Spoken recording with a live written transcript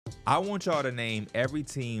I want y'all to name every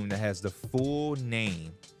team that has the full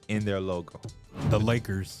name in their logo. The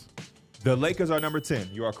Lakers. The Lakers are number 10.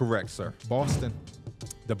 You are correct, sir. Boston.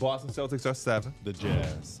 The Boston Celtics are 7. The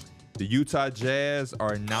Jazz. The Utah Jazz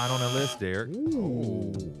are 9 on the list, Derek.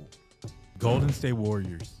 Ooh. Golden State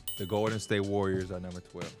Warriors. The Golden State Warriors are number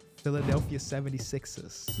 12. Philadelphia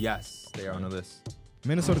 76ers. Yes, they are on the list.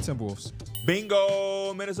 Minnesota Timberwolves.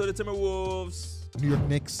 Bingo! Minnesota Timberwolves. New York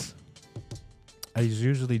Knicks. It's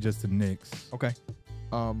usually just the Knicks. Okay.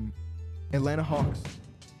 Atlanta Hawks.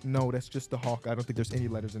 No, that's just the Hawk. I don't think there's any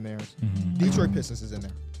letters in there. Detroit Pistons is in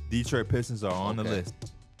there. Detroit Pistons are on the list.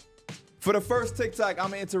 For the first TikTok,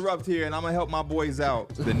 I'm going to interrupt here, and I'm going to help my boys out.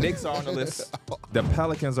 The Knicks are on the list. The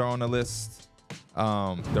Pelicans are on the list. The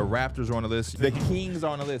Raptors are on the list. The Kings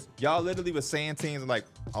are on the list. Y'all literally was saying teams like,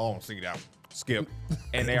 oh, I don't see that one. Skip.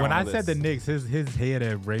 And they're When on I the said list. the Knicks, his head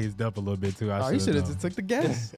had raised up a little bit too. Oh, you should have took the guess.